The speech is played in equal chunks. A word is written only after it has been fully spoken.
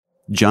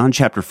John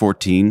chapter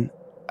 14,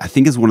 I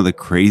think, is one of the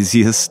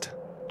craziest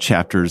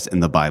chapters in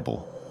the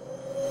Bible.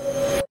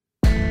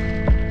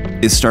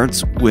 It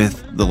starts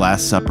with the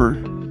Last Supper,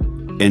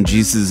 and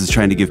Jesus is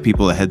trying to give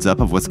people a heads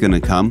up of what's going to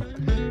come.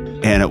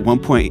 And at one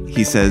point,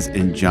 he says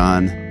in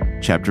John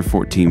chapter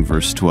 14,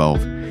 verse 12,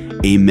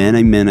 "Amen,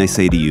 amen, I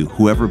say to you,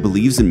 whoever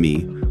believes in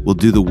me will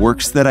do the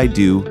works that I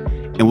do,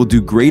 and will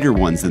do greater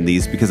ones than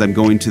these, because I'm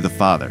going to the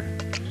Father."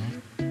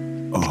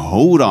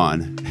 Hold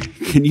on.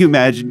 Can you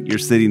imagine you're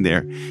sitting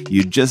there,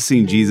 you'd just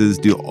seen Jesus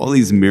do all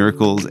these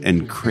miracles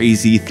and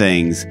crazy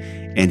things,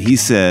 and he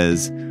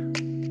says,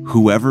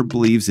 "Whoever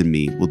believes in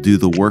me will do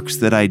the works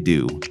that I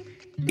do,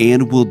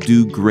 and will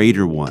do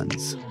greater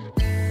ones."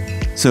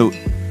 So,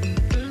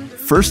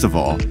 first of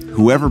all,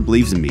 whoever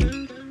believes in me,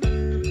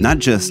 not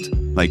just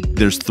like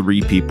there's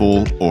three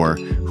people or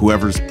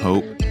whoever's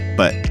Pope,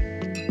 but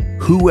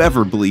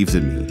whoever believes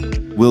in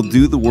me will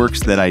do the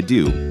works that I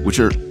do, which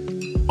are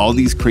all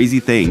these crazy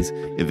things: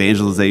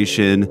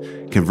 evangelization,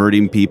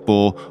 converting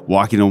people,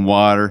 walking on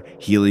water,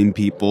 healing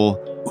people.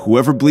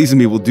 Whoever believes in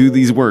me will do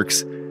these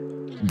works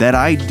that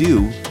I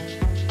do.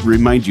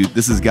 Remind you,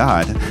 this is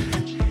God.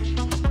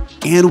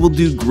 And will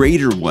do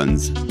greater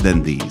ones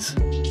than these.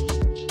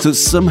 So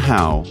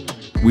somehow,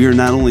 we are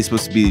not only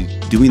supposed to be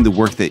doing the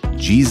work that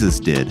Jesus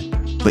did,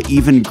 but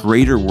even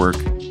greater work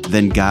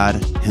than God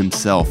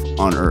himself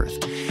on earth.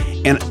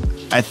 And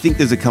I think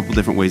there's a couple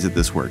different ways that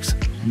this works.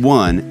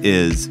 One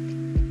is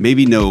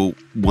maybe no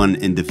one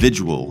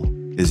individual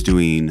is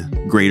doing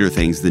greater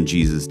things than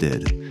Jesus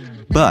did,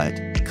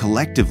 but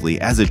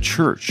collectively as a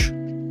church,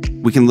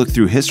 we can look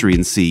through history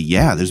and see,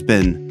 yeah, there's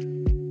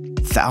been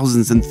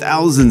thousands and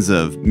thousands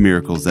of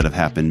miracles that have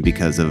happened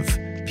because of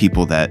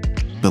people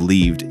that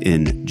believed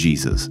in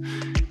Jesus.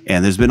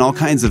 And there's been all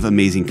kinds of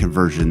amazing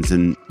conversions,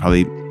 and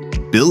probably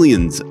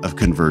billions of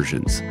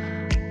conversions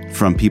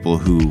from people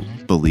who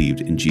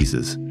believed in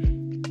Jesus.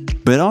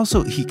 But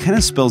also, he kind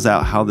of spells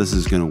out how this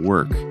is going to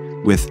work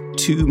with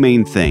two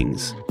main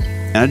things.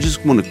 And I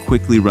just want to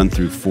quickly run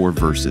through 4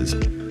 verses.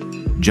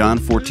 John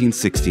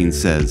 14:16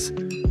 says,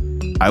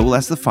 "I will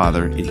ask the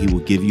Father, and he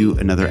will give you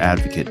another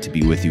advocate to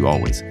be with you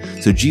always."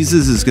 So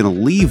Jesus is going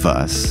to leave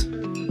us.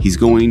 He's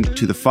going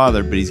to the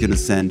Father, but he's going to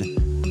send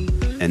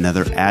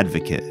another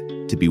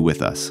advocate to be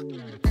with us.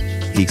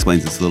 He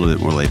explains this a little bit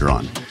more later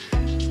on.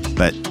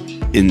 But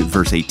in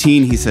verse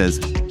 18, he says,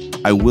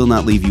 "I will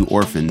not leave you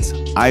orphans.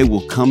 I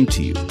will come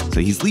to you."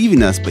 So he's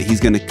leaving us, but he's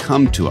going to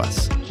come to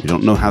us. We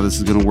don't know how this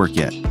is going to work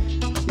yet.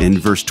 In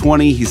verse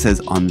 20, he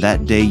says, "On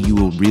that day you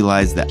will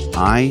realize that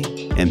I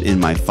am in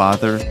my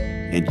Father,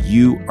 and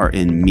you are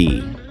in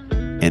me,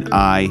 and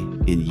I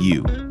in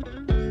you."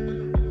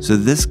 So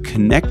this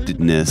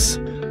connectedness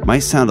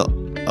might sound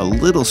a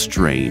little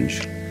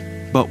strange,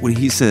 but when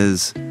he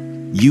says,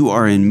 "You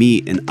are in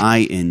me and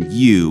I in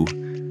you,"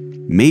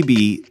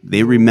 maybe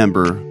they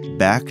remember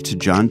back to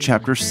John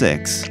chapter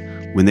 6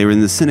 when they were in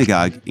the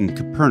synagogue in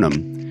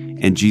Capernaum,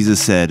 and Jesus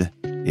said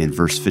in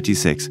verse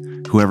 56,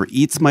 "Whoever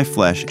eats my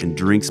flesh and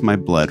drinks my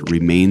blood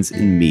remains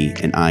in me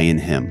and I in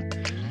him."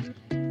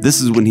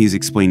 This is when he's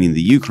explaining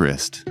the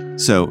Eucharist.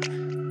 So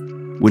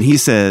when he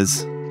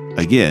says,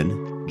 again,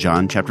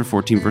 John chapter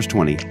 14, verse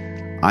 20,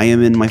 "I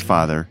am in my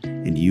Father,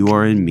 and you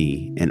are in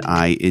me, and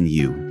I in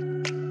you,"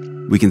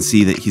 we can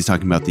see that he's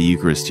talking about the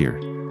Eucharist here.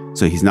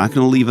 So he's not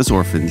going to leave us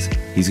orphans.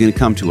 He's going to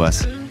come to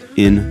us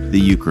in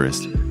the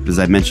Eucharist. As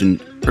I mentioned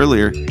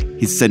earlier,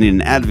 he's sending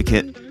an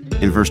advocate.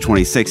 In verse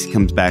 26, he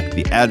comes back,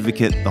 "The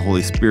advocate, the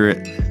Holy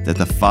Spirit, that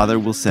the Father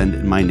will send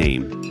in my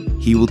name.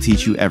 He will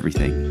teach you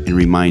everything and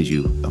remind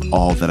you of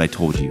all that I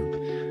told you."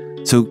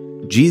 So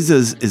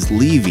Jesus is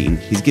leaving.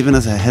 He's given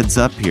us a heads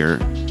up here.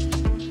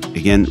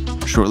 Again,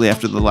 shortly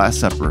after the Last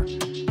Supper,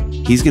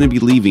 he's going to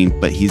be leaving,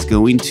 but he's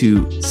going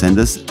to send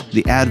us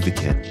the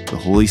advocate, the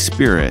Holy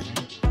Spirit,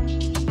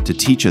 to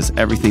teach us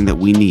everything that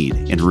we need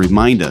and to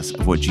remind us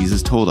of what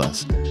Jesus told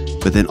us.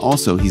 But then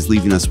also, he's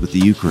leaving us with the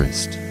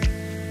Eucharist,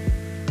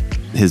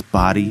 his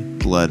body,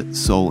 blood,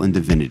 soul, and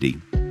divinity,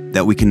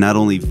 that we can not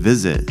only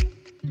visit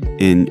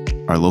in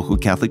our local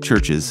Catholic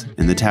churches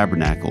in the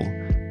tabernacle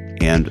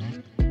and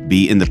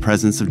be in the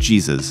presence of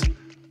Jesus,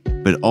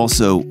 but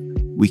also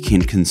we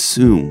can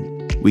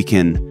consume. We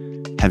can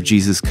have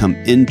Jesus come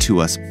into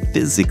us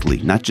physically,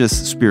 not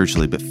just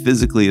spiritually, but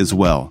physically as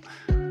well,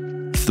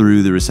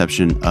 through the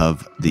reception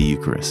of the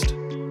Eucharist.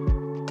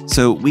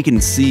 So we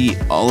can see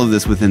all of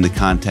this within the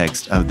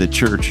context of the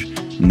church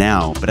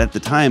now, but at the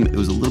time it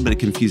was a little bit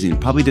confusing.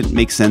 It probably didn't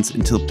make sense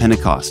until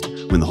Pentecost,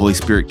 when the Holy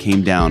Spirit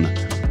came down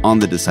on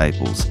the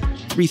disciples.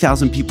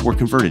 3,000 people were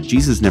converted.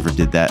 Jesus never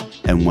did that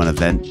in one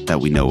event that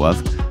we know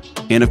of.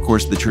 And of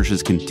course, the church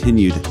has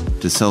continued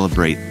to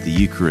celebrate the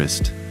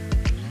Eucharist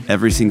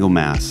every single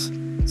Mass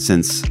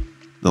since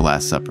the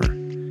Last Supper.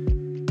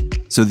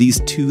 So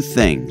these two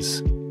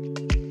things,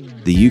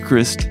 the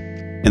Eucharist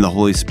and the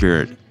Holy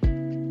Spirit,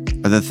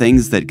 are the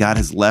things that God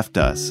has left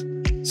us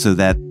so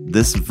that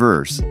this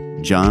verse,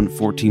 John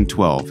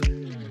 14:12,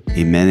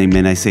 "Amen,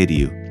 amen, I say to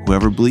you,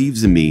 whoever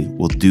believes in me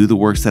will do the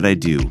works that I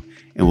do,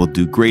 and will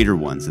do greater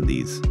ones than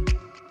these."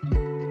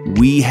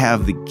 We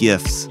have the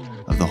gifts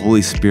of the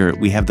Holy Spirit.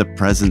 We have the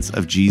presence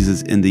of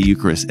Jesus in the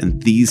Eucharist.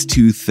 And these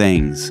two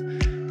things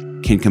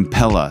can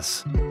compel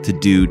us to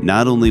do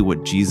not only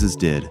what Jesus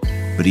did,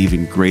 but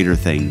even greater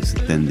things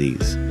than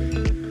these.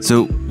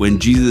 So when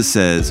Jesus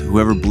says,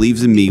 whoever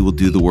believes in me will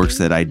do the works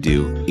that I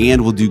do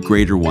and will do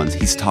greater ones,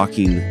 he's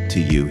talking to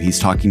you. He's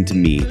talking to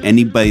me.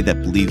 Anybody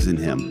that believes in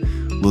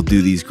him will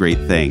do these great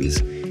things.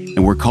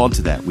 And we're called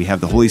to that. We have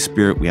the Holy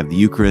Spirit, we have the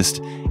Eucharist,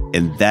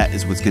 and that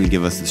is what's going to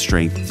give us the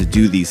strength to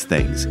do these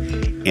things.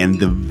 And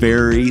the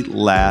very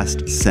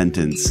last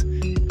sentence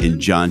in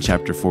John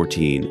chapter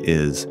 14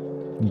 is,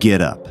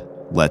 get up,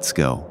 let's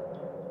go.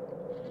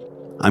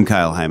 I'm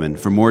Kyle Hyman.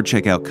 For more,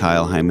 check out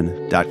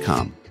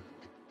kylehyman.com.